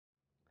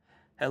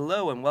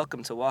Hello and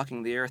welcome to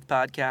Walking the Earth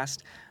podcast.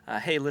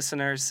 Hey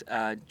listeners,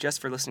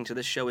 just for listening to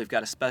this show, we've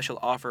got a special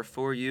offer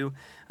for you.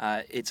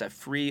 It's a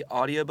free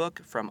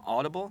audiobook from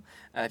Audible.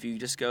 If you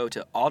just go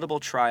to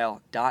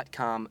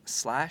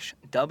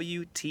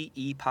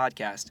audibletrial.com/WTE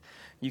podcast,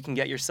 you can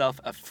get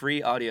yourself a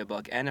free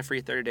audiobook and a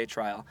free 30-day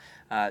trial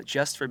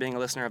just for being a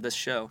listener of this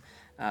show.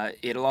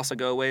 It'll also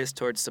go ways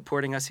towards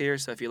supporting us here,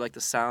 so if you like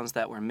the sounds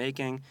that we're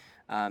making,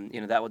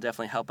 that will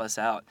definitely help us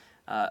out.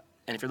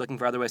 And if you're looking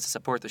for other ways to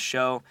support the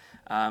show,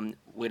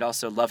 we'd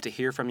also love to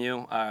hear from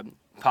you.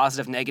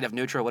 Positive, negative,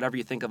 neutral, whatever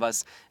you think of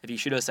us. If you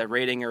shoot us a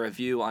rating or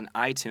review on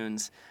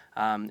iTunes,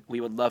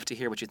 we would love to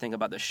hear what you think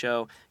about the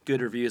show.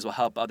 Good reviews will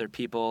help other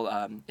people.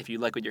 If you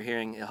like what you're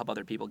hearing, it'll help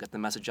other people get the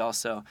message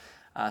also.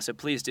 So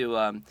please do.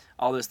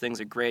 All those things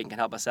are great and can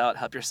help us out.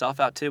 Help yourself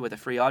out too with a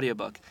free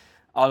audiobook.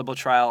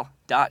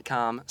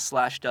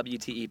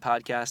 audibletrial.com/WTE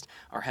podcast,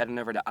 or head on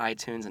over to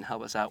iTunes and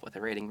help us out with a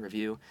rating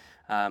review.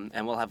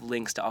 And we'll have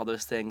links to all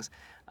those things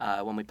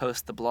when we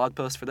post the blog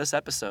post for this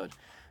episode.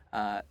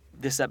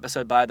 This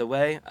episode, by the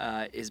way,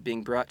 is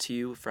being brought to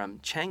you from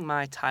Chiang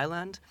Mai,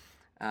 Thailand.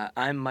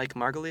 I'm Mike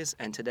Margulies,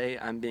 and today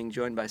I'm being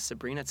joined by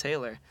Sabrina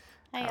Taylor.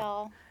 Hi,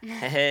 y'all.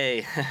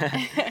 Hey.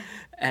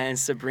 And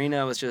Sabrina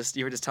you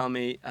were just telling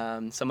me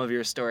some of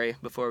your story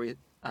before we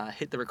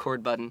hit the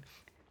record button.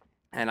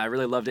 And I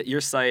really loved it. Your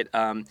site,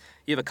 you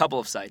have a couple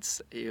of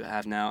sites you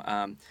have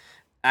now.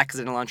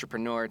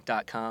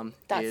 accidentalentrepreneur.com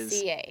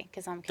 .ca,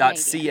 because I'm Canadian.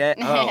 .ca?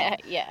 Oh.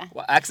 Yeah.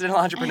 Well,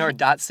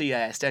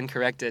 accidentalentrepreneur.ca, I stand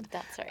corrected.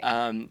 That's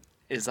right.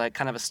 Is like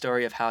kind of a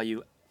story of how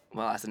you,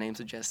 well, as the name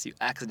suggests, you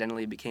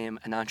accidentally became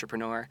an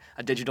entrepreneur,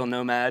 a digital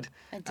nomad.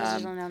 A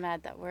digital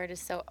nomad, that word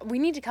is so... We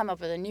need to come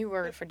up with a new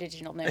word for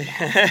digital nomad.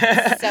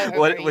 So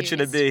what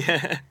should it be?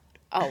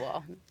 Oh,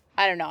 well...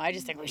 I don't know. I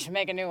just think we should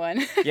make a new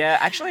one. Yeah,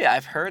 actually,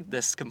 I've heard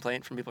this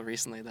complaint from people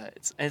recently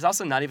that it's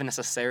also not even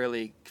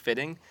necessarily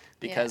fitting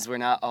because we're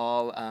not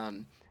all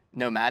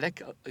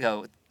nomadic.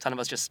 A ton of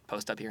us just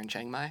post up here in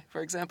Chiang Mai,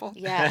 for example.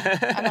 Yeah.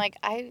 I'm like,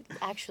 I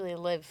actually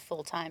live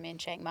full-time in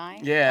Chiang Mai.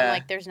 Yeah. I'm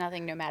like, there's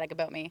nothing nomadic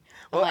about me.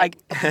 Well,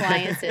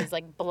 appliances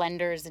like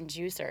blenders and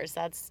juicers,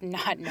 that's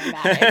not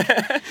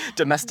nomadic.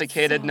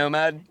 Domesticated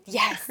nomad?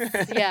 Yes.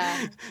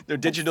 Yeah. They're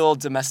digital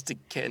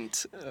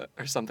domesticant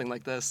or something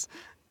like this.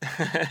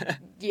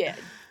 Yeah.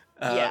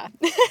 Yeah.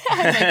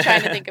 I'm like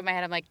trying to think in my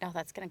head. I'm like, no,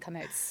 that's going to come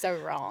out so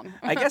wrong.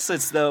 I guess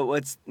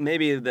what's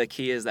maybe the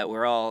key is that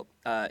we're all,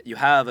 you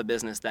have a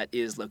business that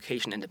is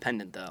location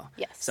independent though.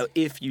 Yes. So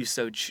if you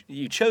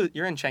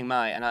you're in Chiang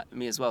Mai and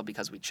me as well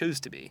because we choose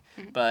to be,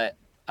 but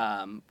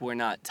we're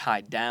not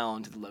tied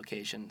down to the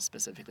location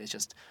specifically. It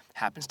just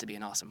happens to be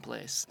an awesome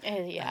place.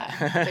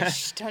 Yeah.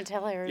 Don't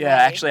tell everybody. Yeah,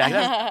 actually,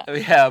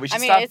 we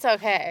should stop. It's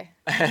okay.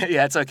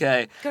 Yeah, it's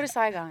okay. Go to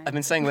Saigon. I've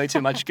been saying way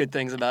too much good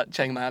things about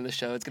Chiang Mai on the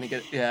show. It's going to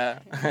get,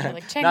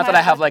 Like, not that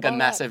I have like a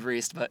massive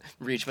reach, but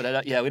we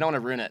don't want to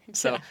ruin it.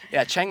 So,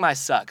 yeah, Chiang Mai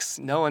sucks.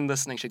 No one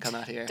listening should come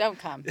out here. Don't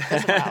come. Go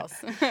somewhere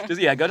else.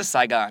 Go to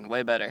Saigon.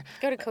 Way better.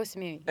 Go to Koh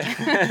Samui.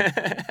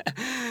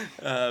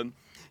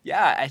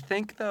 I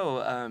think,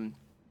 though,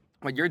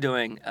 what you're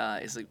doing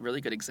is a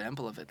really good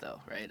example of it, though,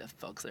 right? Of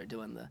folks that are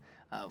doing the,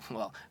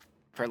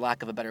 for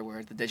lack of a better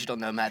word, the digital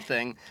nomad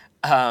thing.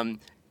 And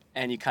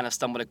you kind of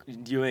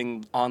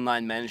doing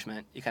online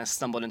management. You kind of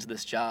stumbled into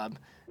this job.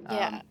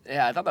 Yeah.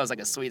 I thought that was like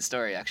a sweet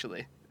story,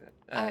 actually.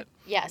 So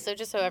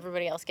just so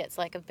everybody else gets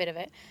like a bit of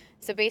it.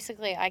 So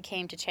basically, I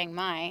came to Chiang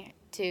Mai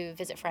to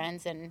visit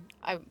friends, and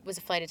I was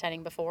a flight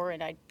attendant before,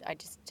 and I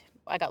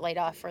got laid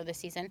off for the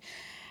season.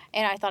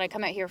 And I thought I'd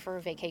come out here for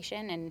a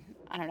vacation and,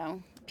 I don't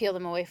know, peel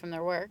them away from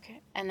their work.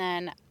 And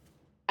then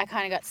I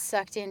kind of got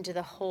sucked into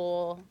the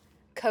whole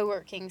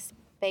co-working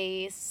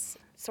space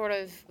sort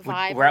of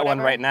vibe. We're at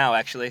one right now,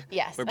 actually.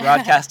 Yes. We're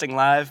broadcasting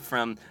live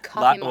from,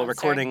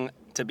 recording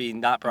to be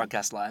not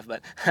broadcast live,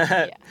 but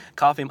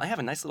coffee. I have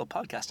a nice little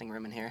podcasting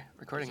room in here,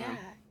 recording room.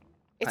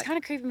 It's kind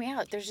of creeping me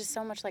out. There's just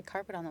so much like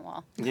carpet on the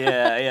wall.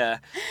 Yeah.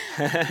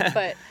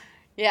 But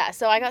yeah,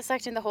 so I got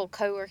sucked in the whole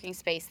co-working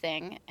space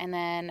thing, and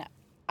then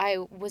I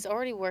was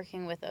already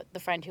working with the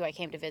friend who I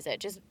came to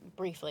visit, just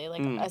briefly,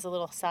 like as a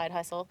little side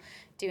hustle,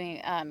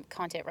 doing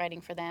content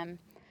writing for them.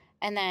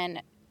 And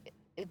then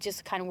it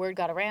just kind of word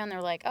got around. They're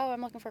like, oh,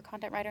 I'm looking for a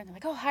content writer. And they're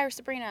like, oh, hire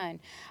Sabrina.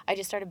 And I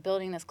just started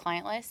building this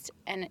client list,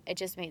 and it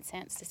just made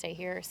sense to stay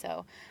here.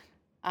 So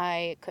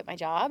I quit my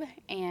job,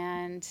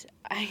 and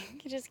I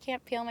just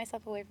can't peel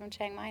myself away from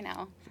Chiang Mai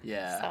now.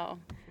 Yeah. So,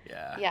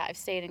 I've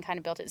stayed and kind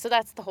of built it. So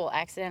that's the whole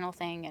accidental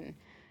thing. And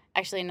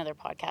actually another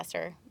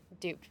podcaster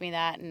duped me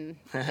that, and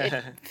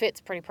it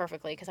fits pretty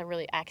perfectly because I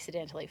really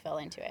accidentally fell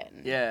into it.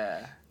 And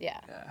yeah.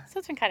 So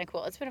it's been kind of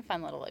cool. It's been a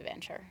fun little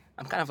adventure.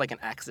 I'm kind of like an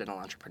accidental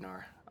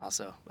entrepreneur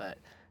also, but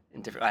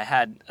I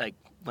had, like,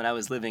 when I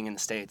was living in the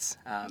States,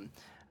 I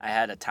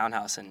had a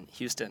townhouse in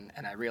Houston,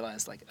 and I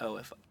realized, like,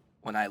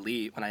 when I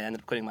end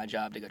up quitting my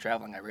job to go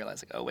traveling, I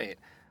realized, like, oh, wait,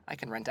 I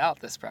can rent out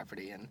this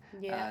property and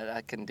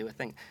I can do a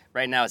thing.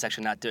 Right now, it's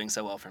actually not doing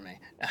so well for me.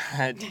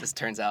 It just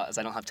turns out as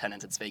I don't have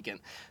tenants, it's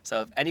vacant.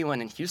 So if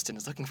anyone in Houston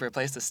is looking for a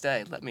place to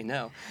stay, let me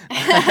know.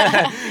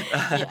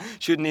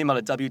 Shoot an email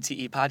to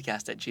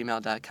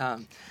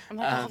wtepodcast@gmail.com. I'll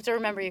have to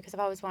remember you because I've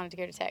always wanted to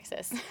go to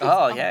Texas.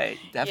 Oh, yeah,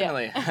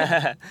 definitely.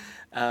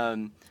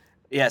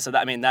 So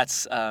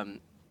that's,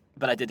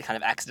 but I did kind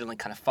of accidentally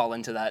kind of fall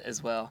into that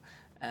as well.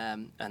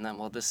 And then, I don't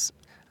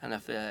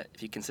know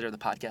if you consider the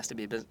podcast to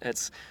be a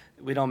business,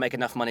 we don't make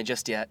enough money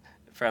just yet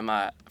from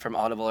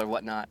Audible or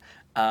whatnot.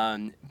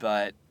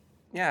 But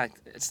yeah,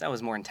 that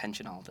was more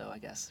intentional though, I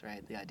guess,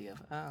 right? The idea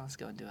of, let's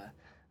go and do a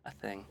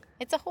thing.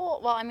 It's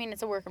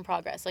it's a work in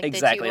progress. Like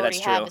exactly, that you already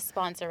that's true. have a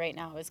sponsor right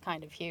now is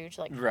kind of huge.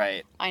 Like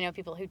right. I know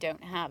people who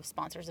don't have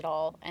sponsors at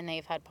all, and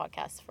they've had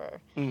podcasts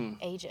for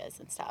ages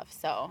and stuff.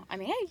 So I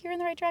mean, hey, you're in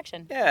the right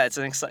direction. Yeah, it's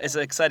an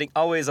exciting,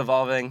 always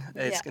evolving.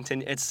 It's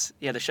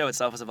the show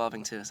itself is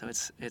evolving too, so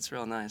it's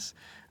real nice.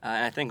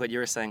 And I think what you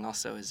were saying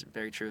also is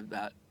very true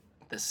about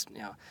this.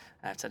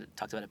 I've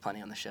talked about it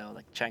plenty on the show.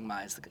 Like Chiang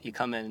Mai, you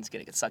come in and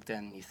get sucked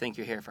in. You think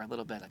you're here for a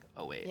little bit, like,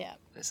 oh wait,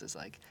 this is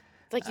like.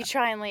 Like you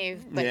try and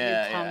leave, but you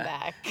come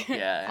back.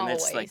 Yeah, and always.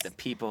 It's like the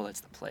people,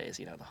 it's the place,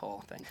 the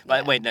whole thing.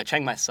 But wait, no,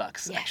 Chiang Mai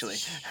sucks, actually.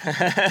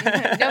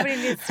 Nobody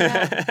needs to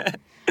know.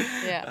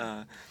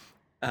 Yeah.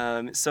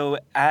 So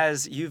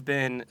as you've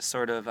been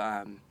sort of,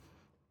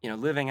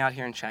 living out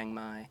here in Chiang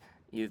Mai,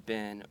 you've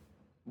been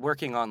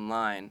working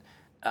online,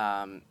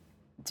 do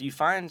you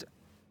find,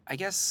 I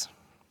guess,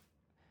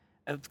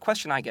 a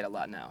question I get a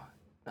lot now,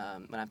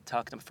 when I've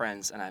talked to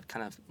friends and I've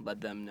kind of let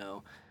them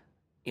know,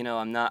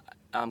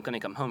 I'm going to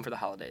come home for the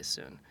holidays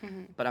soon,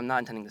 but I'm not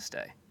intending to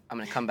stay. I'm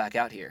going to come back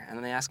out here. And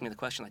then they ask me the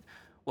question like,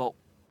 well,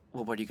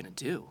 what are you going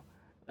to do?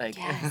 Like,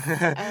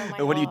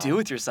 what do you do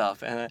with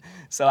yourself? And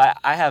so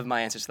I have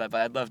my answers to that,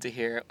 but I'd love to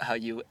hear how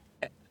you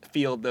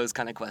field those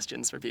kind of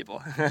questions for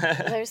people.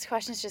 Those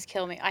questions just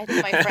kill me. I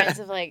think my friends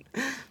have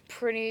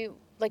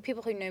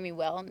people who know me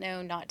well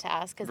know not to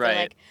ask because they're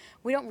like,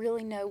 we don't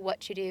really know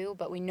what you do,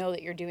 but we know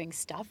that you're doing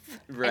stuff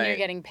and you're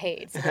getting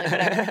paid. So like,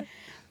 whatever.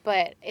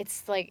 But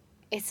it's like,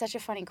 it's such a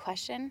funny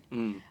question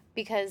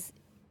because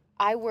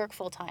I work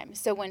full time.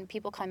 So when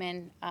people come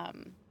in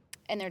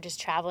and they're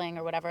just traveling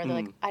or whatever, they're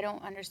like, I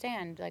don't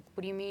understand. Like,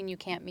 what do you mean you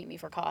can't meet me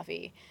for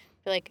coffee?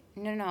 They're like,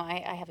 no,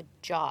 I have a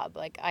job.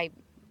 Like I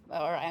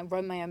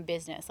run my own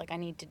business. Like I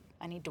need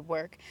to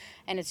work.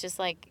 And it's just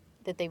like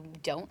that they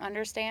don't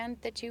understand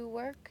that you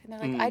work. And they're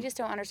like, I just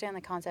don't understand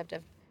the concept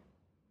of,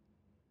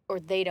 or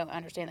they don't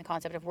understand the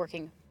concept of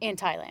working in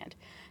Thailand,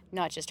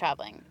 not just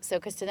traveling. So,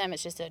 because to them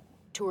it's just a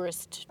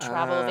tourist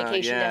travel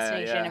vacation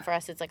destination, and for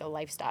us it's like a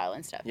lifestyle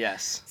and stuff.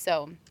 Yes.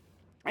 So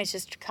it's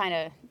just kind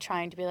of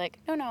trying to be like,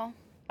 no,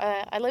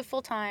 I live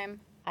full time.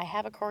 I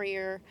have a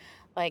career.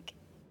 Like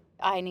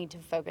I need to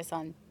focus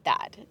on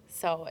that.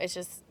 So it's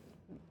just,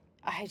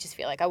 I just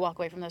feel like I walk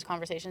away from those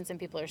conversations and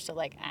people are still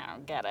like, I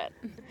don't get it.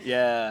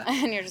 Yeah.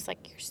 And you're just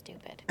like, you're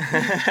stupid.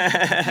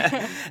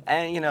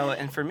 And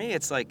and for me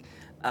it's like,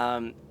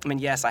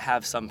 yes, I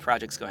have some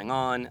projects going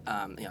on.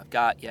 I've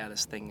got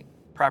this thing.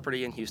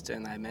 Property in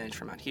Houston I manage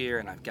from out here,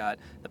 and I've got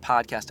the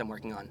podcast I'm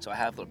working on, so I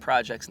have little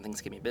projects and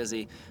things keep me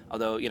busy,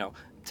 although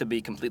to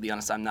be completely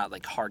honest, I'm not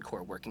like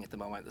hardcore working at the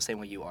moment the same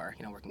way you are,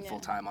 working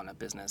full-time on a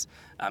business.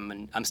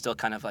 And I'm still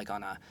kind of like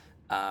on a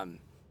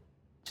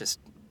just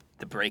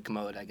the break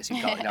mode, I guess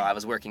you'd call it. I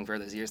was working for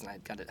those years and I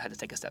had to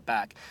take a step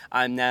back.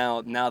 I'm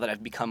now that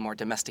I've become more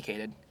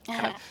domesticated,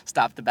 kind of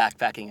stopped the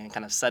backpacking and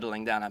kind of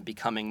settling down, I'm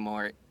coming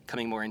more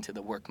into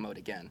the work mode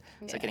again,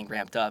 so getting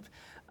ramped up.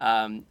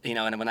 And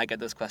when I get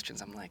those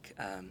questions, I'm like,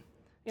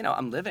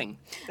 I'm living.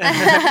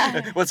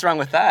 What's wrong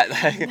with that?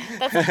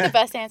 That's like the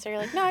best answer. You're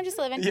like, no, I'm just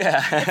living.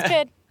 Yeah. It's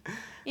good.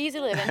 Easy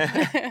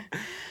living.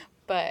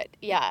 But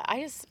yeah, I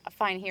just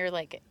find here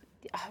like,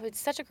 it's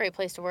such a great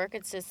place to work.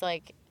 It's just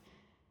like,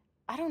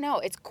 I don't know.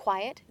 It's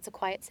quiet. It's a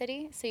quiet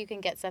city, so you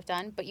can get stuff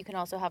done, but you can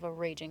also have a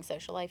raging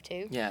social life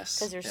too. Yes.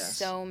 Because there's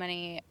so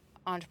many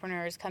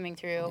entrepreneurs coming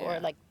through, or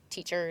like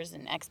teachers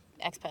and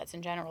expats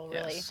in general,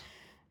 really. Yes.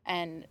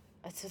 And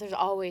so there's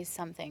always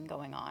something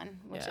going on,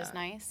 which is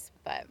nice.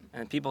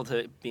 And people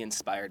to be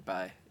inspired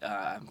by.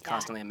 I'm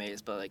constantly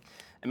amazed. But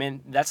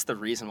that's the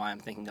reason why I'm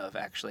thinking of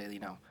actually,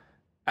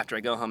 after I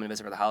go home and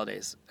visit for the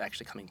holidays,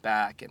 actually coming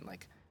back and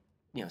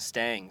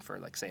staying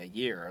for say a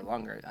year or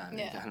longer, and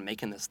kind of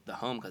making this the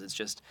home, because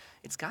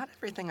it's got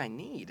everything I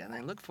need and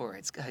I look for.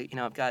 It's got,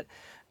 I've got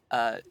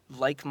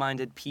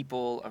like-minded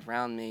people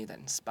around me that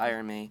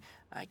inspire me.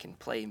 I can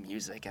play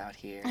music out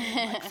here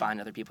and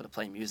find other people to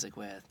play music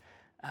with.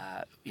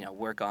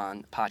 Work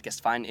on podcasts,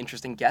 find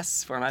interesting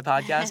guests for my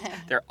podcast.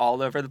 They're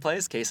all over the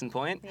place, case in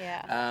point.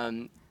 Yeah.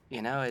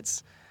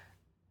 It's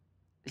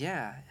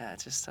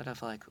just sort of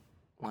like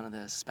one of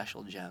those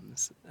special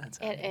gems.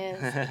 It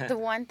is. The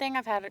one thing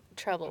I've had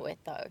trouble with,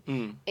 though,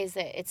 is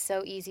that it's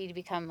so easy to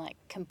become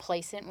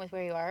complacent with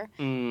where you are.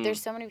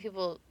 There's so many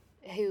people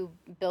who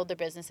build their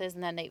businesses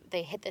and then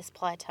they hit this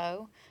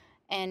plateau,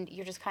 and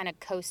you're just kind of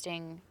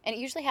coasting. And it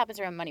usually happens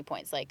around money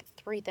points, like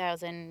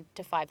 $3,000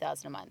 to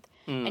 $5,000 a month.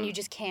 And you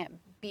just can't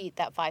beat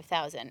that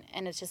 5,000.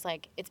 And it's just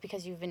like, it's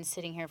because you've been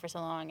sitting here for so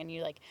long and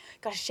you like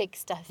got to shake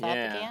stuff up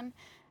again.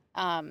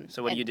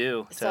 So what do you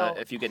do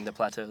if you get into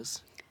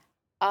plateaus?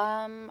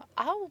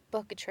 I'll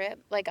book a trip.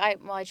 Like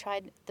I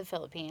tried the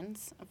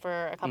Philippines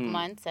for a couple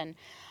months, and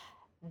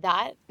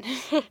that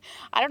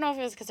I don't know if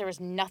it was because there was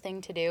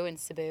nothing to do in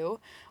Cebu,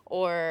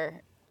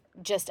 or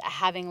just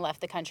having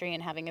left the country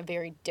and having a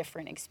very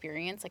different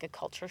experience, like a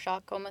culture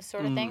shock almost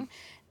sort of thing,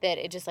 that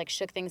it just like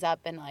shook things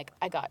up, and like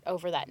I got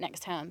over that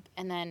next hump,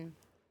 and then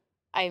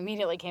I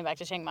immediately came back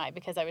to Chiang Mai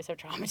because I was so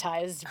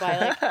traumatized by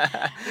like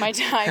my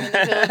time in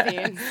the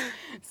Philippines.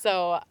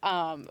 So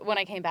when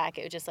I came back,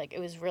 it was just like, it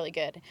was really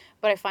good.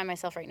 But I find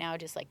myself right now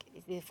just like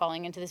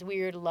falling into this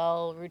weird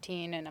lull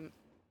routine, and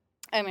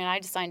I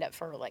just signed up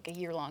for like a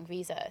year-long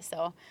visa.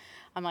 So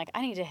I'm like,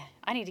 I need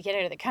to get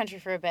out of the country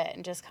for a bit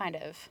and just kind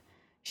of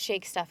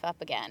shake stuff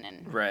up again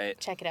and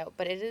check it out.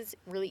 But it is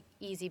really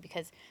easy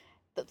because,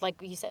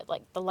 like you said,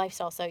 like the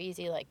lifestyle's so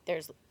easy. Like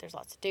there's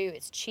lots to do.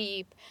 It's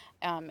cheap.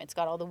 It's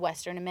got all the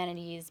Western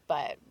amenities,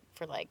 but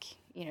for like,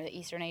 you know, the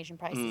Eastern Asian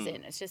prices,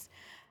 and it's just,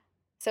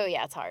 so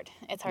yeah, it's hard.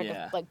 It's hard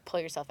to like pull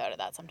yourself out of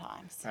that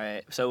sometimes.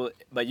 Right. So,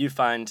 but you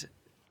find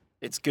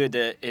it's good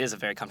that it is a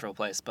very comfortable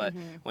place, but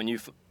when you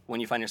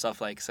find yourself,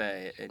 like,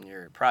 say, in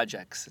your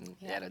projects and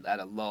at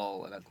a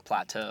lull, at a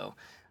plateau,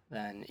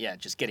 then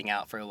just getting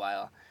out for a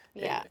while.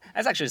 Yeah.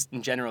 That's actually just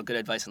in general good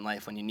advice in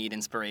life. When you need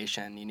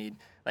inspiration, you need,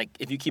 like,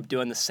 if you keep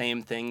doing the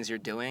same things you're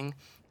doing,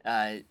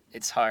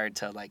 it's hard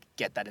to like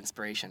get that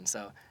inspiration.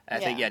 So I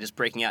think just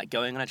breaking out,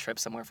 going on a trip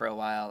somewhere for a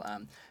while,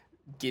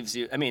 gives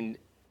you. I mean,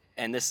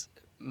 and this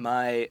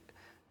what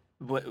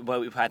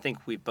I think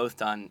we've both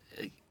done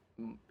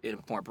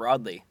more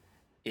broadly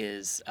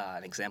is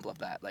an example of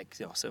that. Like,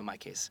 you know, so in my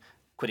case,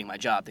 quitting my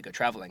job to go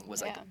traveling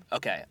was like,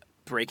 okay,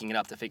 breaking it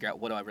up to figure out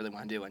what do I really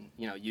want to do. And,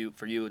 you know,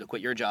 for you to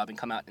quit your job and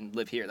come out and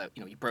live here, that,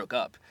 you know, you broke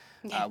up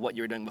what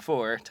you were doing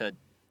before to,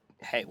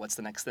 hey, what's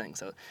the next thing?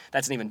 So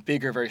that's an even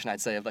bigger version,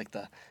 I'd say, of like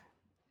the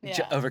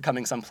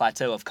overcoming some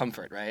plateau of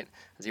comfort, right?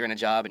 Because you're in a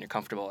job and you're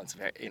comfortable. And it's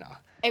very, you know.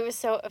 It was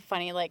so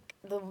funny. Like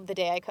the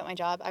day I quit my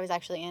job, I was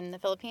actually in the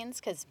Philippines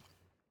because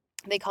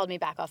they called me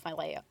back off my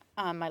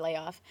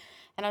layoff.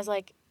 And I was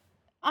like,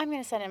 I'm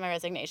going to send in my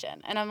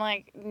resignation. And I'm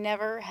like,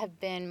 never have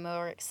been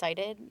more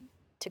excited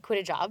to quit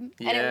a job.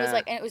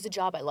 And it was a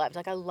job I loved.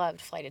 Like, I loved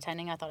flight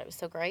attending. I thought it was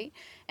so great.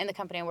 And the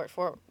company I worked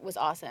for was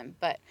awesome.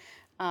 But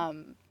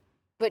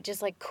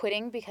just like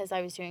quitting because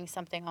I was doing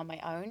something on my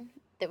own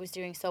that was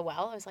doing so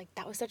well, I was like,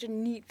 that was such a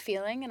neat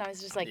feeling. And I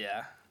was just like,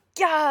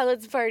 yeah,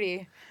 let's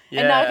party. Yeah.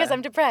 And now because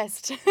I'm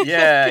depressed.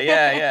 Yeah.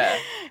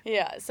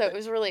 So it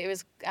was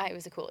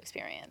a cool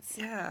experience.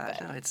 Yeah,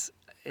 no,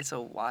 it's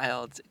a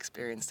wild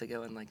experience to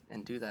go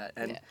and do that,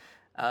 and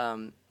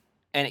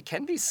and it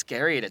can be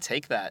scary to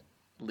take that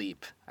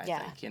leap. I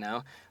think, you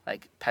know,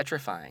 like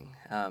petrifying.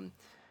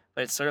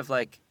 But it's sort of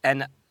like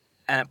and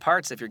at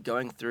parts, if you're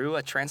going through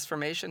a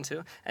transformation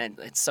too, and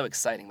it's so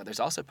exciting. But there's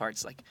also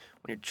parts like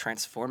when you're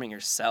transforming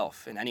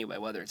yourself in any way,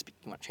 whether it's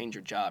you want to change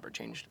your job or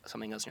change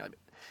something else in your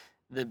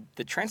life.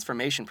 The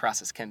transformation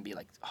process can be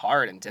like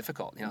hard and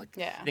difficult. You know, like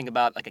think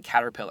about like a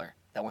caterpillar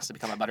that wants to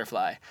become a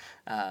butterfly.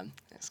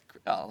 That's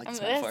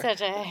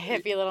such a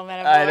hippie little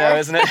metaphor. I know,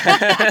 isn't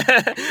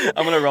it?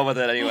 I'm gonna roll with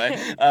it anyway.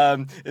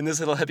 In this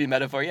little hippie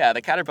metaphor,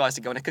 the caterpillar has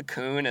to go in a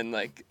cocoon and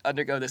like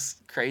undergo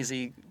this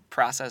crazy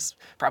process,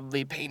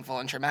 probably painful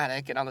and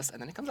traumatic, and all this,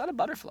 and then it comes out a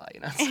butterfly.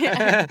 You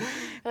know,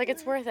 like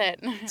it's worth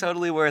it.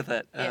 Totally worth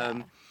it.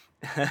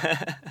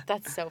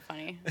 That's so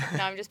funny.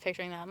 Now I'm just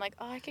picturing that. I'm like,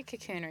 I could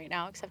cocoon right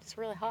now, except it's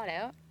really hot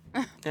out.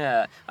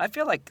 Yeah, I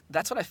feel like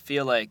that's what I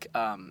feel like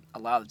a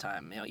lot of the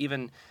time. You know,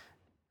 even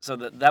so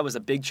that was a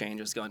big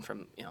change. Was going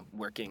from, you know,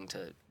 working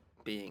to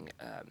being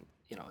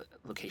you know,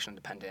 location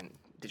independent,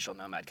 digital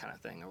nomad kind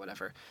of thing or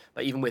whatever.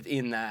 But even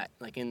within that,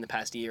 like in the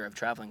past year of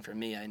traveling for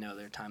me, I know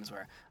there are times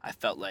where I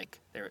felt like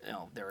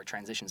there were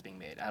transitions being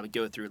made. I would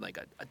go through like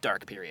a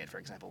dark period, for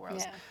example, where I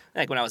was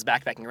like when I was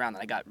backpacking around,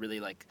 then I got really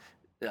like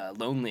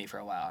lonely for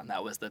a while, and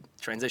that was the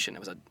transition.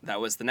 That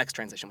was the next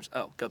transition, which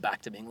go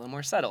back to being a little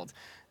more settled.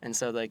 And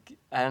so like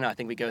I don't know, I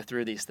think we go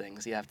through these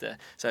things. You have to.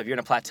 So if you're in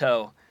a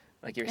plateau,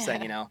 like you were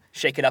saying, you know,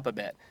 shake it up a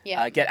bit,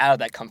 get out of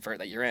that comfort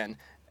that you're in,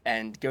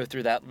 and go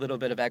through that little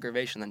bit of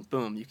aggravation. Then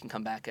boom, you can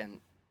come back and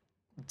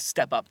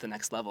step up the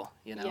next level.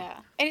 You know. Yeah,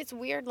 and it's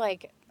weird.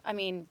 Like I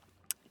mean,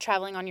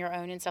 traveling on your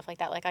own and stuff like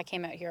that. Like I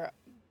came out here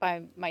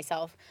by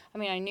myself. I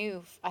mean, I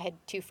knew I had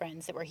 2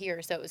 friends that were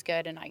here, so it was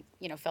good, and I,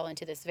 you know, fell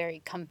into this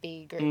very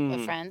comfy group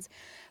of friends.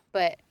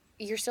 But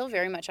you're still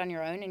very much on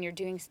your own, and you're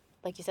doing,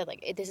 like you said,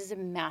 like this is a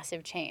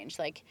massive change.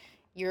 Like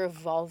you're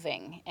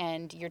evolving,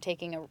 and you're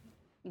taking a,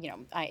 you know,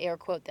 I air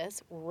quote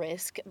this,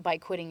 risk by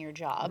quitting your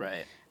job,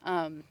 right?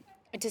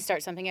 To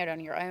start something out on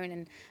your own,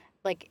 and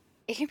like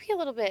it can be a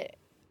little bit.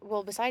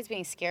 Well, besides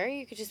being scary,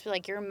 you could just be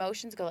like, your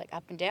emotions go like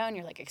up and down.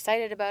 You're like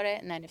excited about it.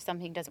 And then if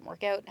something doesn't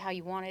work out how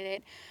you wanted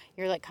it,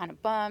 you're like kind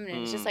of bummed. And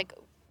it's just like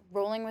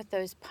rolling with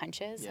those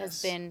punches has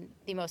been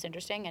the most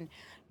interesting, and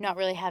not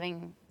really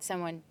having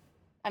someone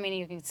I mean,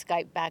 you can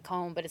Skype back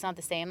home, but it's not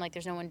the same. Like,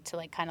 there's no one to,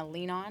 like, kind of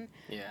lean on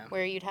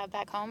where you'd have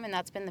back home. And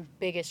that's been the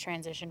biggest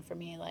transition for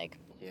me, like,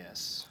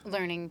 yes,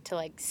 learning to,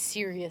 like,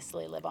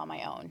 seriously live on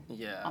my own.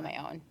 Yeah. On my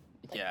own.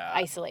 Like, Yeah.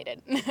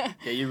 Isolated. Yeah,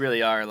 you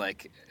really are,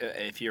 like,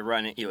 if you're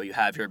running, you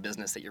have your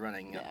business that you're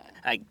running. Yeah.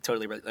 I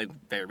totally, like,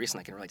 very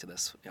recently I can relate to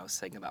this. I was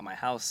thinking about my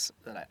house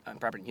that I'm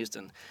property in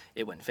Houston.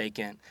 It went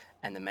vacant,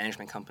 and the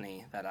management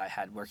company that I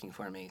had working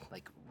for me,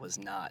 like, was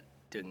not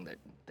doing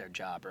their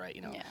job right.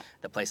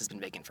 The place has been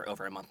vacant for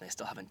over a month, and they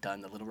still haven't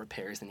done the little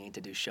repairs they need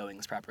to do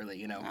showings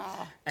properly.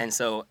 Oh. And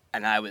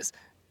I was.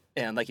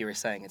 And like you were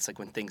saying, it's like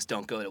when things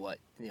don't go to what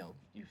you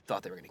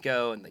thought they were going to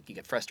go, and like you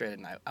get frustrated.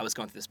 And I was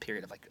going through this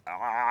period of like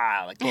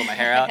pulling my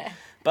hair out.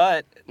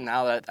 But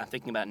now that I'm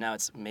thinking about it now,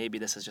 it's maybe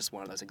this is just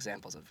one of those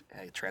examples of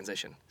a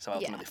transition. So I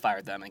ultimately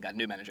fired them and got a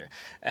new manager,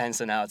 and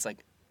so now it's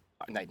like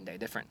a night and day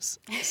difference.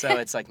 So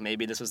it's like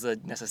maybe this was the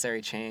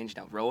necessary change.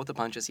 Now roll with the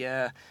punches.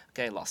 Yeah,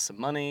 okay, lost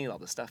some money, all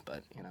this stuff,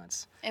 but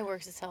it's it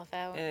works itself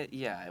out.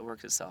 It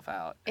works itself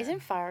out.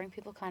 Isn't firing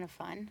people kind of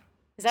fun?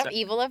 Is that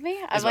evil of me?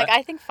 I'm what? like,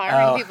 I think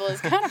firing people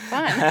is kind of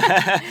fun.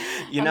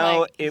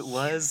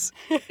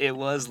 It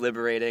was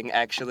liberating,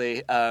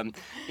 actually. I'm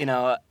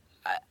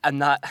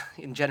not,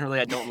 generally,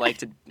 I don't like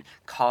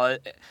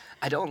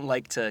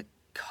to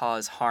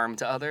cause harm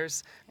to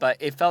others, but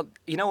it felt,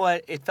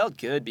 it felt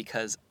good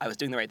because I was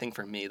doing the right thing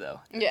for me, though.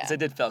 Yeah. It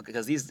did feel good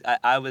because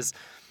I was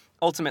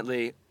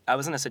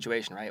in a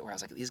situation, right, where I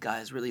was like, these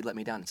guys really let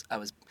me down. I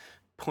was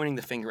pointing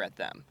the finger at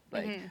them.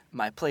 Like,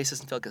 my place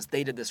doesn't feel because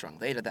they did this wrong,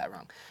 they did that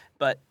wrong.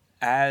 But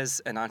as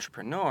an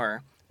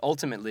entrepreneur,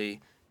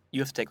 ultimately,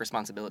 you have to take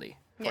responsibility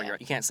for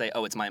you can't say,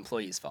 oh, it's my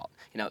employee's fault.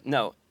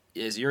 No,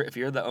 if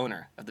you're the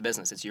owner of the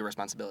business, it's your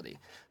responsibility.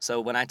 So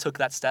when I took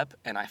that step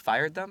and I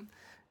fired them,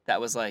 that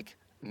was like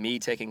me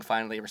taking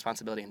finally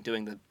responsibility and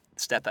doing the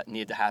step that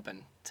needed to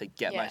happen to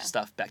get my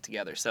stuff back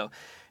together. So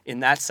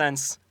in that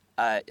sense,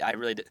 I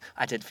really did.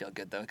 I did feel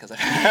good though because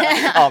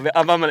I'm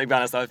gonna be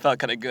honest. I felt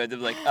kind of good.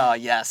 Like, oh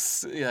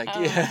yes,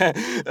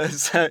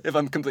 if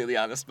I'm completely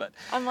honest. But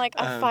I'm like,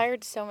 I've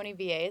fired so many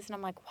VAs, and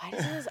I'm like, why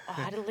does this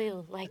oddly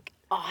like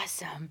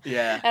awesome?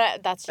 Yeah,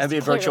 and that's just I'd be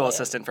a virtual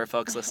assistant for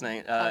folks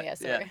listening. Sorry.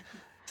 Yeah.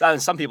 So,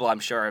 some people, I'm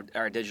sure,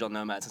 are digital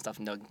nomads and stuff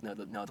and know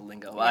the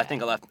lingo. Well, I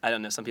think I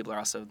don't know. Some people are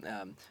also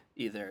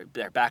either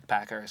they're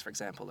backpackers, for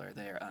example, or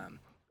they're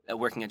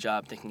working a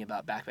job, thinking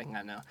about backpacking. I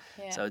don't know.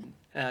 Yeah. So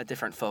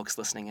different folks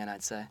listening in,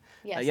 I'd say.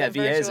 So VAs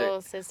virtual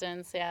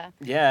assistants. Yeah.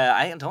 Yeah,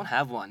 I don't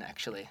have one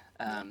actually.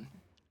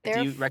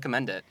 Do you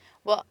recommend it?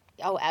 Well,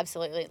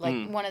 absolutely.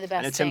 Like one of the best.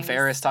 I know Tim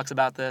Ferriss talks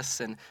about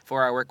this in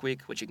 4-Hour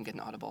Workweek, which you can get in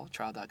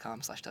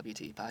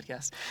audibletrial.com/WT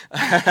podcast.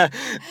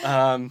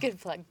 Good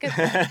plug.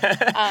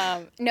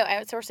 No,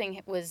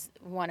 outsourcing was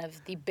one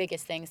of the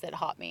biggest things that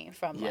hopped me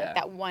from like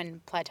that one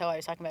plateau I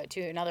was talking about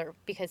to another,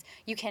 because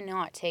you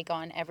cannot take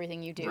on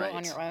everything you do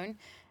on your own,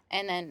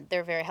 and then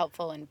they're very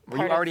helpul. And were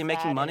you already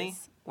making money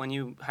when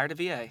you hired a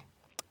VA?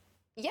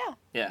 Yeah.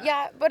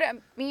 But I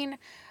mean,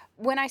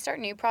 when I start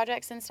new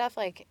projects and stuff,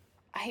 like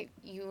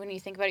when you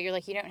think about it, you're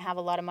like, you don't have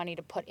a lot of money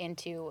to put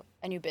into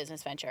a new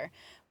business venture,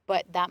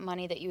 but that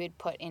money that you would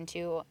put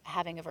into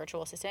having a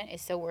virtual assistant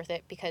is so worth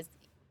it, because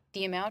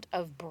the amount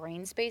of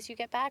brain space you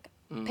get back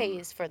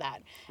pays for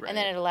that. Right. And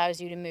then it allows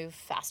you to move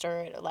faster.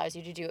 It allows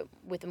you to do it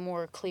with a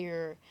more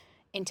clear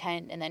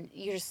intent. And then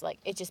you're just like,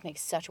 it just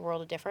makes such a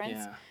world of difference.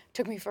 Yeah.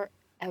 Took me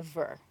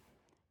forever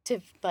to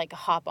like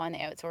hop on the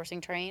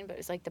outsourcing train, but it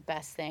was like the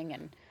best thing.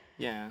 And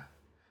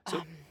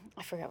so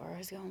I forgot where I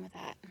was going with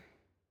that.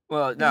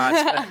 Well, no,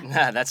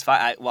 that's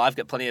fine. I've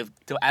got plenty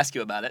to ask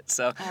you about it.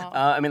 So,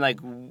 I'm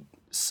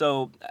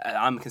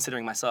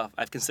considering myself.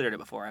 I've considered it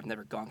before. I've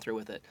never gone through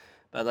with it.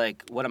 But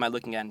like, what am I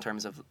looking at in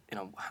terms of,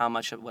 how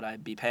much would I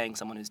be paying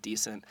someone who's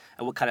decent,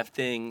 and what kind of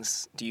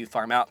things do you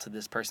farm out to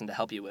this person to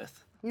help you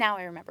with? Now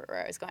I remember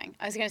where I was going.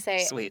 I was going to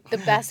say, Sweet. The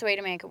best way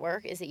to make it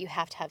work is that you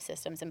have to have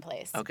systems in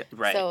place. Okay,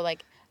 right. So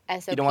like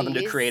SOPs. You don't want them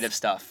to do creative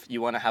stuff.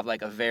 You want to have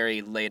like a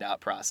very laid out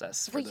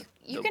process.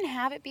 You can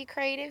have it be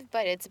creative,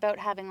 but it's about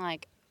having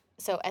like,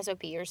 so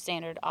SOP, or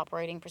standard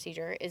operating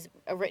procedure, is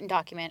a written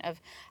document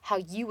of how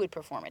you would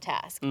perform a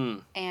task.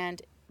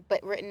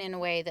 But written in a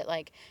way that,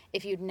 like,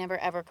 if you'd never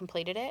ever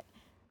completed it,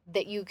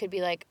 that you could be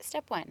like,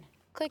 step 1,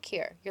 click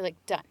here. You're like,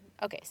 done.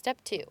 Okay,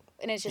 step 2.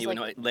 And it's just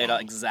laid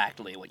out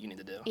exactly what you need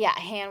to do. Yeah,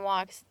 hand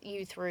walks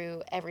you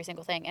through every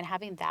single thing. And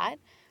having that,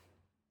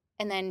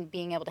 and then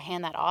being able to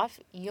hand that off,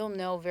 you'll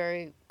know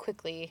very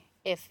quickly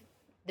if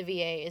the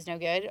VA is no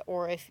good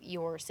or if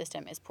your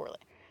system is poorly.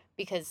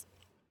 Because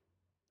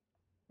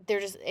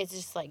it's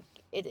just like,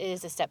 it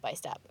is a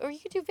step-by-step. Or you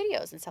could do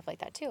videos and stuff like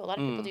that, too. A lot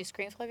of people do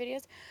ScreenFlow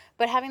videos.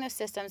 But having those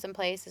systems in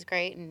place is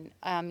great. And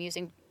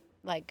using,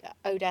 like,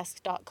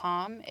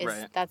 odesk.com,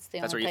 that's the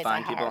only place where you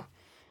find people?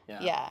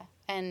 Yeah.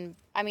 And,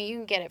 I mean, you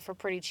can get it for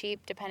pretty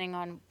cheap, depending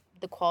on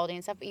the quality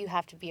and stuff. But you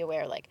have to be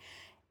aware, like,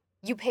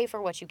 you pay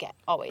for what you get,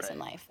 always in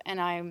life. And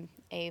I'm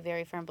a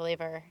very firm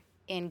believer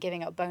in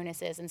giving out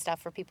bonuses and stuff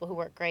for people who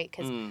work great.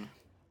 Because,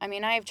 I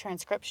mean, I have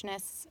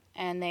transcriptionists,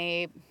 and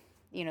they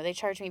they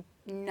charge me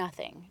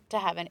nothing to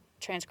have it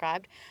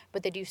transcribed,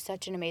 but they do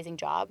such an amazing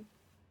job.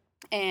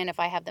 And if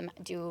I have them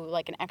do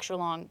like an extra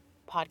long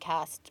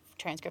podcast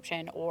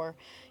transcription, or,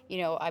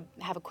 I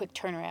have a quick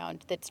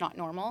turnaround that's not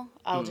normal,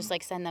 I'll just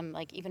like send them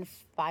like even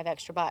 $5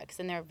 extra,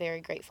 and they're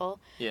very grateful.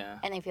 Yeah.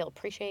 And they feel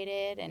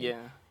appreciated. And Yeah.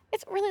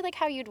 it's really like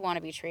how you'd want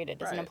to be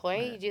treated as an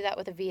employee. Right. You do that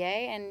with a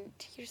VA, and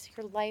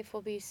your life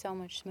will be so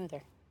much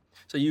smoother.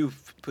 So you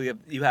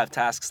have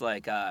tasks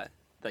like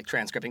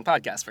transcribing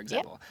podcasts, for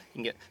example.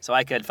 You can so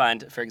I could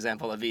find, for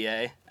example, a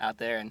VA out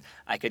there, and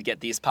I could get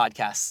these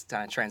podcasts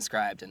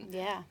transcribed, and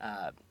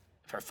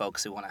for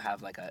folks who want to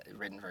have like a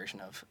written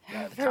version of the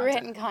content.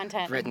 Written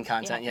content. Written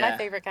content, yeah. My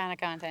favorite kind of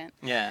content.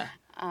 Yeah.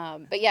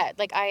 But yeah,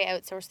 like I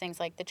outsource things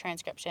like the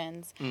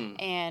transcriptions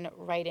and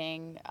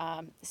writing,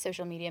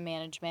 social media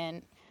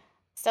management,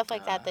 stuff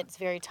like that. That's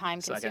very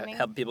time consuming.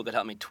 So people could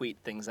help me tweet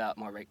things out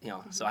more.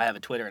 So I have a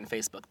Twitter and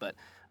Facebook, but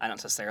I'm not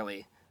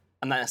necessarily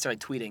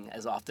tweeting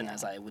as often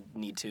as I would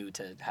need to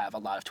have a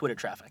lot of Twitter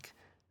traffic.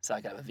 So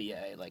I could have a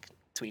VA like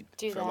tweet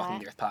for Welcome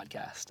to the Earth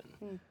podcast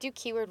and do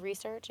keyword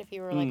research if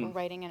you were like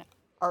writing an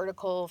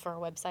article for a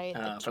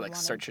website for like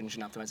search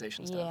engine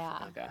optimization stuff.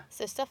 Yeah. Okay.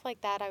 So stuff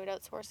like that I would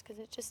outsource because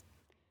it's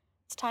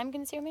time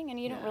consuming and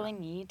you don't really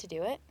need to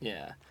do it.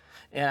 Yeah,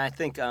 and I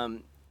think a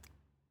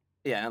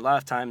lot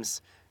of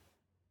times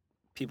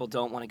people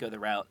don't want to go the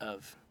route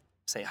of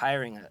say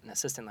hiring an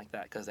assistant like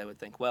that because they would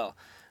think, well,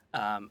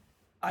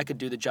 I could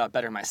do the job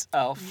better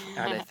myself,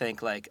 or they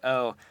think like,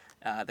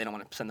 they don't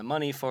want to spend the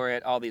money for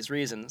it, all these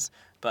reasons.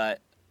 But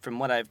from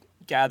what I've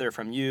gathered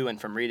from you and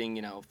from reading,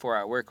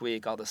 4-Hour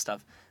Workweek, all this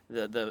stuff,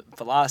 the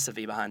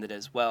philosophy behind it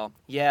is, well,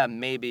 yeah,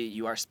 maybe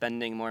you are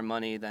spending more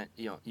money than,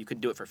 you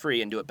could do it for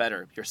free and do it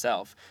better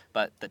yourself,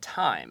 but the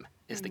time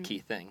is the key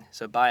thing.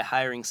 So by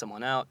hiring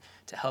someone out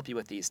to help you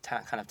with these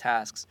kind of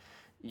tasks,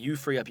 you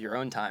free up your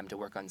own time to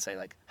work on, say,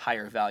 like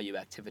higher value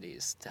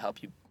activities to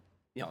help you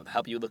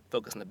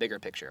focus on the bigger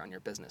picture on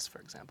your business, for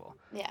example.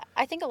 Yeah,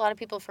 I think a lot of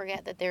people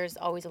forget that there's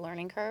always a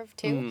learning curve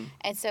too.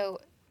 And so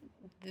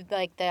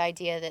like the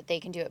idea that they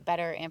can do it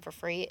better and for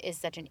free is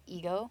such an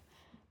ego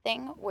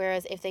thing.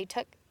 Whereas if they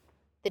took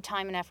the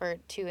time and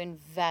effort to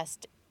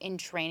invest in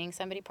training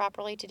somebody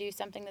properly to do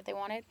something that they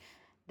wanted,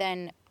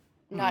 then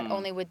not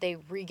only would they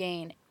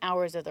regain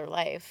hours of their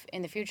life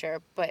in the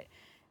future, but,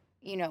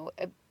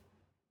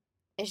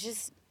 it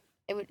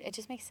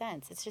just makes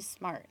sense. It's just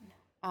smart.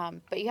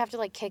 But you have to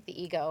like kick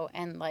the ego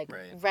and like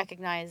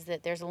recognize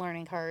that there's a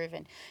learning curve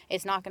and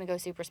it's not going to go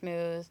super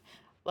smooth,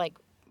 like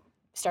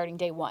starting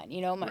day one.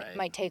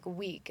 Might take a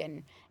week,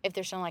 and if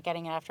they're still not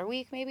getting it after a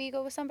week, maybe you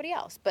go with somebody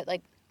else. But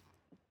like,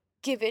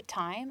 give it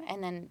time,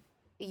 and then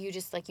you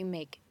just like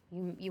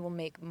you will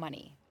make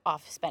money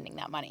off spending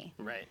that money.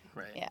 Right.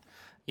 Yeah.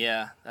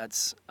 Yeah,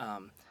 that's.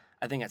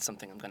 I think that's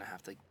something I'm going to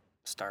have to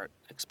start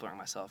exploring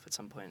myself at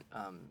some point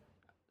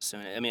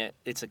soon. I mean,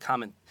 it's a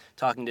common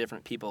talking to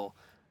different people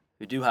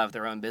who do have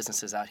their own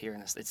businesses out here,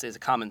 and it's a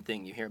common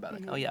thing you hear about,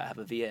 like, oh yeah, I have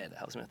a VA that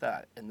helps me with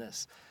that and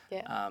this.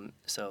 Yeah.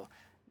 So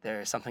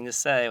there's something to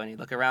say when you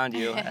look around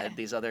you at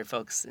these other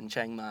folks in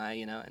Chiang Mai,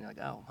 and you're like,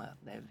 oh, well,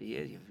 they have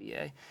VA, you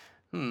have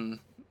VA.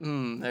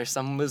 There's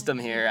some wisdom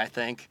here, I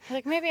think.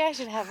 Like, maybe I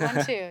should have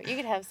one too. You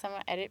could have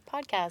someone edit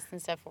podcasts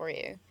and stuff for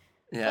you.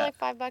 Yeah.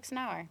 For like $5 an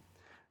hour.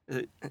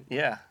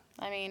 Yeah.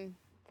 I mean,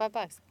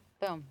 $5.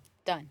 Boom.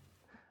 Done.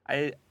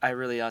 I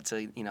really ought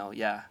to,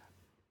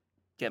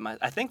 get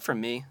I think for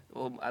me,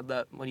 well,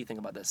 what do you think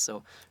about this?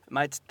 So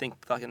my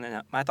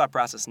thought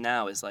process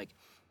now is like,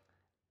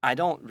 I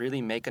don't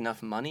really make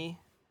enough money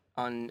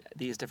on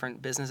these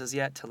different businesses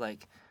yet to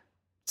like,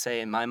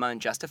 say in my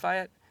mind,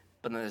 justify it.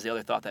 But then there's the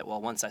other thought that,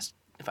 well,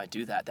 if I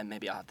do that, then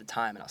maybe I'll have the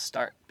time and I'll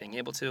start being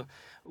able to.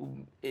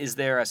 Is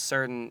there a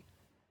certain,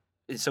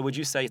 so would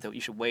you say that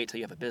you should wait till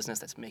you have a business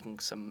that's making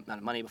some amount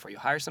of money before you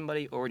hire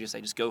somebody, or would you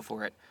say just go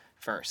for it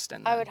first?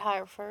 And I would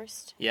hire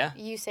first. Yeah?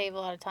 You save a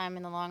lot of time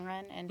in the long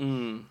run.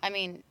 And I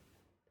mean,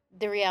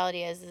 the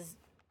reality is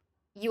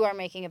you are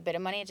making a bit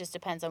of money. It just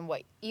depends on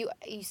what you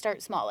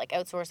start small, like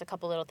outsource a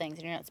couple little things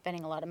and you're not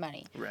spending a lot of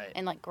money. Right.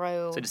 And like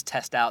grow. So just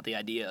test out the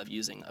idea of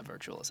using a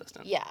virtual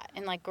assistant. Yeah.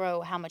 And like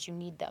grow how much you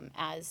need them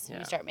as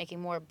you start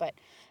making more. But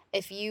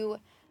if you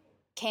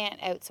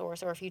can't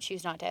outsource, or if you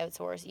choose not to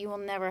outsource, you will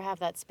never have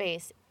that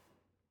space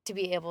to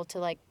be able to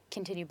like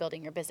continue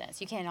building your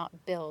business. You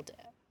cannot build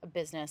a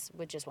business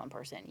with just one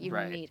person. You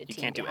need a team. You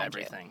can't do behind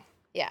everything. You.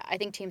 Yeah, I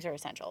think teams are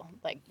essential.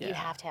 Like you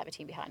have to have a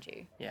team behind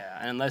you. Yeah,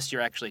 and unless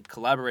you're actually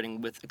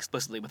collaborating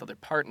explicitly with other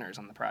partners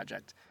on the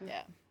project,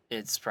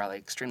 it's probably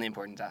extremely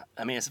important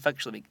it's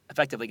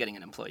effectively getting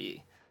an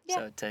employee. Yeah.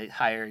 So to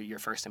hire your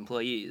first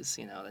employees,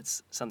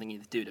 that's something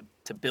you do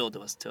to build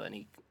us to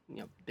any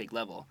big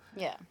level.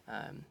 Yeah.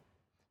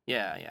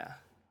 Yeah,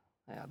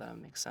 that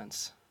makes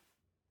sense.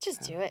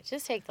 Just do it.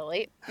 Just take the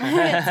leap.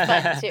 It's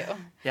fun too.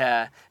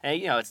 Yeah,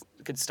 and it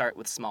could start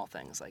with small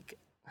things like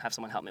have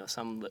someone help me with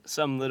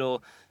some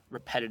little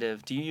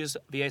repetitive. Do you use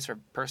VAs for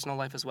personal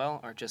life as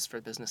well, or just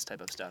for business type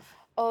of stuff?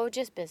 Oh,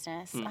 just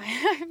business.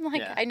 I'm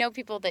like, I know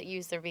people that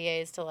use their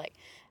VAs to like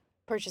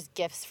purchase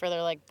gifts for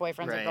their like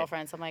boyfriends or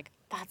girlfriends. I'm like,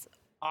 that's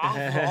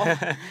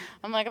awful.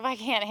 I'm like, if I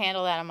can't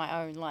handle that on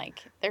my own,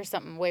 like, there's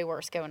something way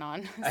worse going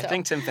on. I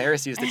think Tim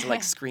Ferriss used it to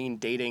like screen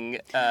dating,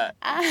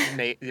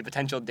 the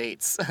potential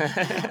dates.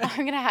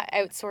 I'm gonna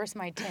outsource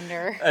my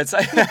Tinder. It's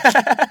like,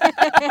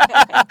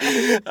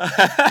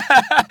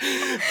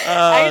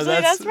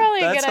 Actually, that's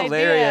probably a good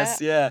hilarious.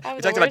 idea. Yeah,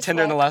 we talked about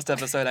Tinder in the last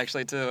episode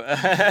actually too.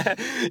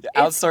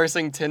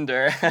 Outsourcing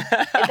Tinder.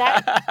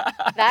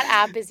 that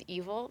app is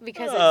evil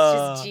because it's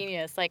just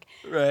genius. Like,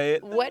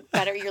 right? What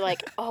better? You're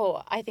like,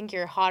 oh, I think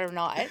you're hot or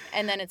not,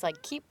 and then it's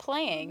like, keep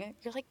playing.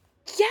 You're like,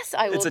 yes,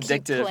 I will. It's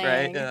addictive, keep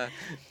playing. right?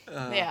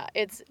 Yeah.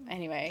 It's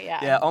anyway. Yeah.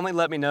 Yeah. Only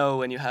let me know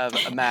when you have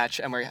a match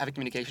and we're having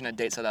communication and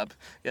date set up.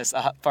 Yes.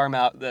 Farm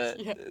out the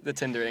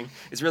Tindering.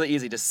 It's really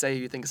easy. Just say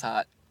who you think is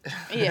hot.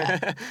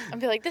 Yeah. I'll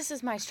be like, this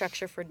is my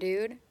structure for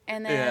dude,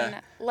 and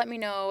then let me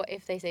know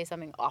if they say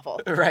something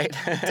awful. Right.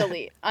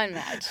 Delete.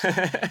 Unmatch.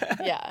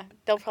 Yeah.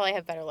 They'll probably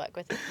have better luck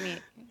with me.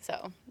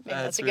 So maybe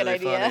that's a really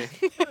good idea.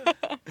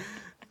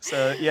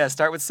 So yeah,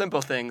 start with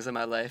simple things in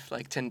my life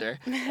like Tinder,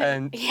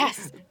 and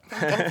yes,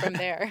 go from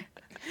there.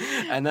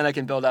 And then I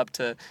can build up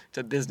to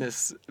big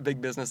business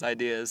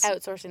ideas.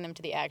 Outsourcing them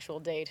to the actual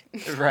date.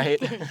 Right.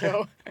 There you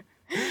go.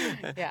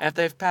 Yeah. And if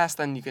they've passed,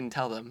 then you can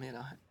tell them,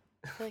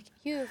 Like,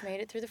 you've made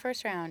it through the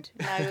first round.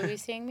 Now you'll be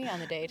seeing me on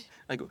the date.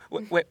 Like,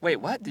 wait,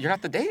 what? You're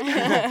not the date?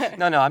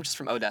 No, I'm just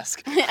from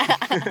Odesk.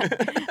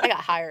 I got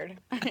hired.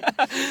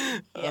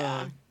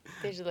 Yeah,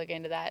 they should look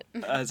into that.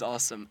 That's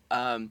awesome.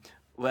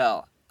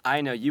 Well,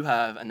 I know you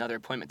have another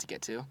appointment to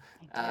get to.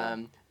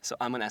 So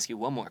I'm going to ask you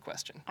one more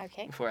question.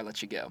 Okay. Before I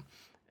let you go.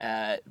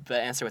 But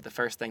answer with the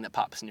first thing that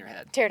pops in your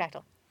head.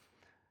 Pterodactyl.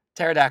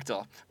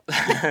 Pterodactyl.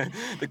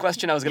 The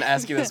question I was going to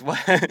ask you is what?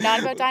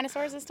 Not about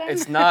dinosaurs this time?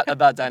 It's not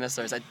about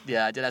dinosaurs. I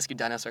did ask you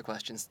dinosaur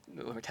questions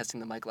when we were testing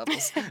the mic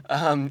levels.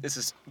 This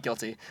is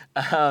guilty.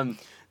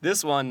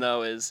 This one,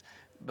 though, is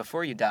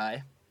before you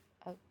die,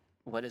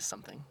 what is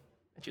something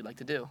that you'd like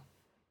to do?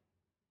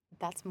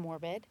 That's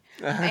morbid.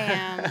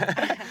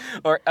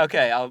 Or,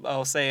 okay,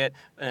 I'll say it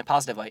in a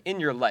positive way. In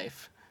your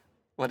life,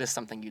 what is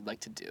something you'd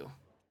like to do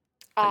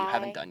that you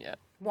haven't done yet?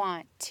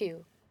 Want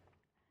to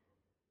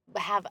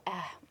have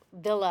a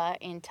villa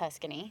in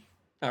Tuscany.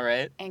 All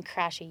right. And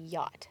crash a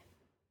yacht.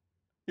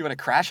 You want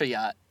to crash a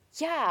yacht?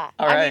 Yeah.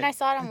 All I right. mean, I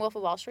saw it on Wolf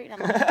of Wall Street,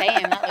 and I'm like,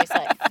 damn, that looks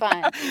like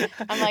fun.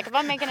 I'm like, if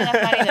I'm making enough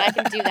money that I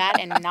can do that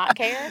and not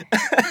care,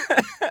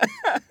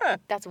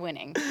 that's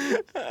winning.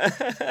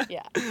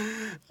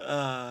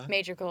 Yeah.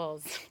 Major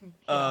goals.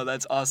 Oh,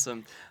 that's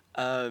awesome.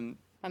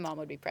 My mom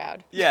would be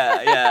proud.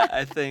 Yeah.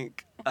 I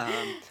think,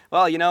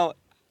 well,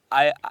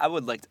 I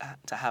would like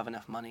to have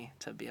enough money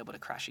to be able to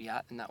crash a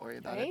yacht and not worry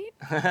about it.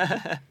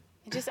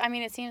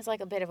 It seems like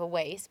a bit of a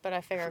waste, but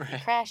I figure if you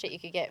crash it, you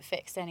could get it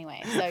fixed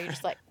anyway. So you're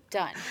just like,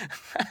 done.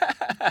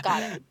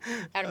 Got it.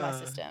 Out of my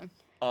system.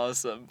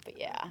 Awesome. But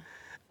yeah.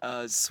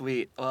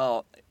 Sweet.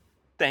 Well,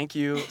 thank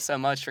you so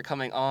much for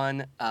coming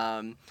on.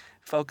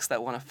 Folks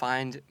that want to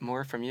find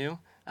more from you,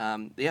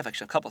 they have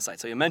actually a couple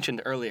sites. So you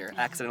mentioned earlier,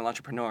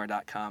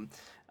 accidentalentrepreneur.com,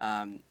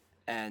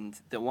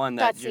 and the one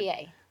that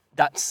 .ca.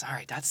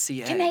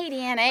 .ca.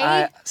 Canadian,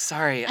 eh?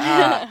 Sorry.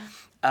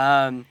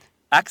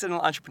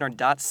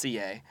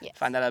 Accidentalentrepreneur.ca. Yes.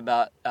 Find out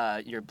about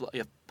your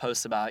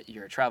posts about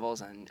your travels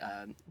and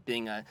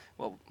being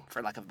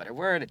for lack of a better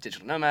word, a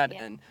digital nomad.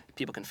 Yeah. And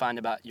people can find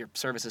about your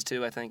services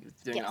too, I think,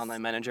 doing an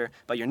online manager.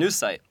 But your new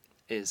site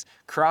is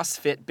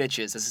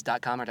CrossFitBitches. This is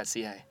 .com or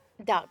 .ca?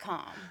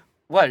 .com.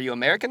 What, are you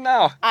American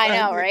now? I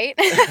know, right?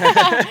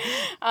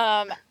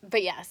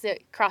 But yeah, so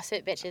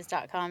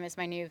CrossFitBitches.com is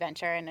my new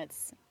venture, and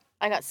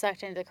I got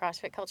sucked into the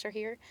CrossFit culture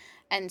here.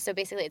 And so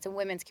basically it's a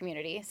women's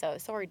community. So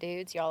sorry,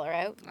 dudes, y'all are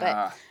out.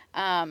 But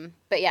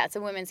yeah, it's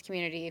a women's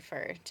community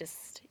for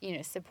just,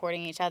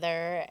 supporting each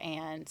other.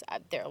 And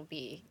there'll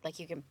be, like,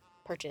 you can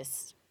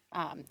purchase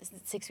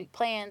 6-week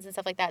plans and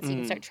stuff like that. So you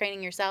can start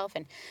training yourself.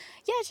 And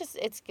yeah,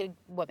 it's a good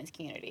women's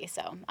community.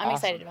 So I'm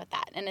excited about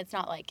that. And it's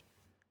not like,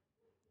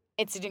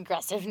 it's an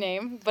aggressive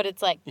name, but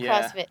it's like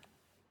CrossFit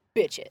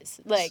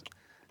Bitches. Like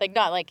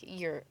not like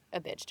you're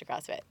a bitch to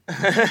CrossFit.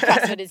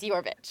 CrossFit is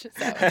your bitch.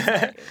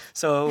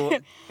 So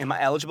am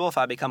I eligible if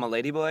I become a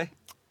ladyboy?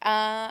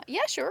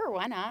 Yeah, sure.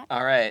 Why not?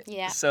 All right.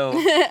 Yeah. So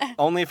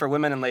only for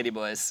women and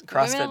ladyboys.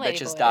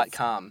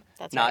 CrossFitBitches.com,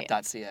 That's not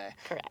right. .ca.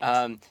 Correct.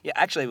 Yeah,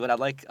 actually, what I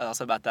like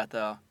also about that,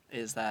 though,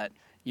 is that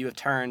you have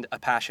turned a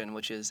passion,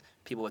 which is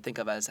people would think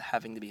of as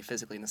having to be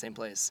physically in the same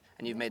place,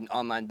 and you've made an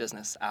online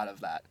business out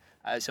of that.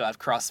 So I've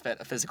CrossFit,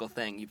 a physical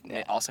thing. You've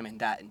also made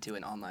that into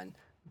an online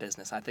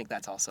business. I think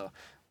that's also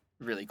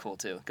really cool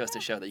too. It goes to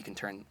show that you can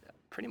turn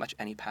pretty much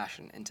any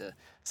passion into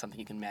something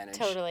you can manage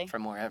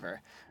from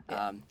wherever.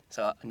 Yeah.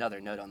 So another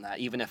note on that,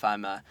 even if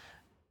I'm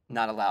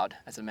not allowed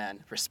as a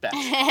man, respect.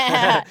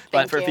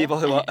 But for people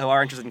who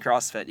are interested in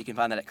CrossFit, you can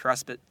find that at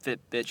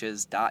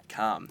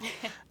CrossFitBitches.com.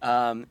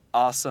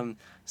 Awesome.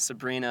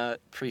 Sabrina,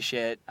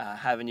 appreciate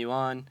having you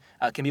on.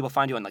 Can people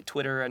find you on like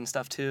Twitter and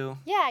stuff too?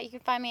 Yeah, you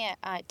can find me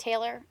at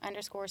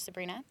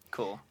Taylor_Sabrina.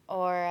 Cool.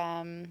 Or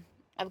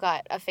I've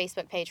got a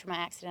Facebook page for my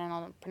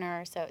accidental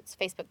entrepreneur, so it's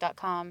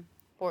facebook.com/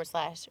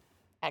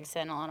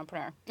 accidental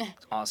entrepreneur.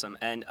 Awesome.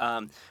 And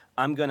I'm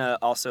going to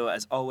also,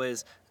 as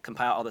always,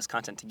 compile all this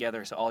content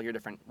together, so all your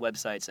different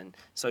websites and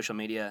social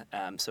media.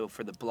 So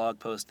for the blog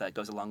post that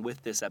goes along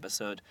with this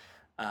episode,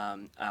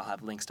 I'll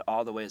have links to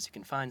all the ways you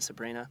can find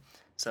Sabrina.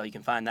 So you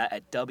can find that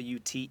at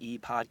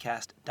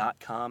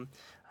WTEpodcast.com.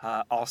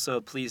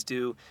 Also, please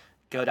do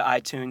go to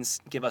iTunes,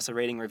 give us a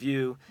rating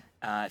review.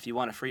 If you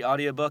want a free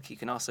audiobook, you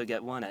can also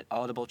get one at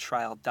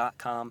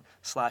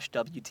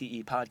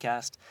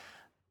audibletrial.com/WTEpodcast.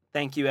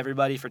 Thank you,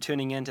 everybody, for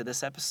tuning in to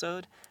this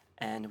episode,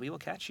 and we will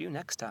catch you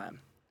next time.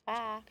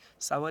 Bye.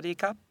 Sawadee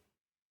Kap.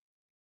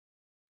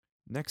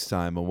 Next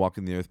time on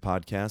Walking the Earth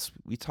podcast,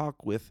 we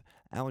talk with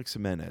Alex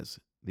Jimenez,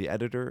 the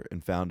editor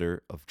and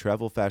founder of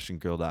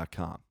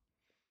TravelFashionGirl.com.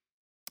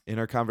 In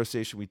our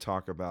conversation, we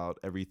talk about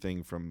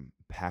everything from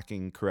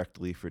packing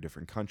correctly for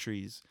different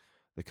countries,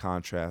 the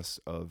contrast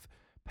of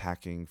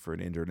packing for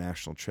an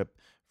international trip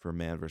for a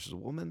man versus a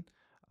woman,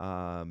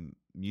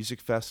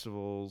 music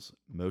festivals,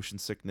 motion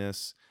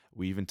sickness.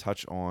 We even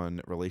touch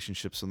on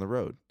relationships on the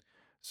road.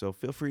 So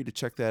feel free to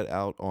check that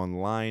out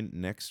online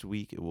next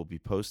week. It will be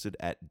posted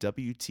at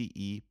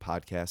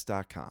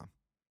WTEpodcast.com.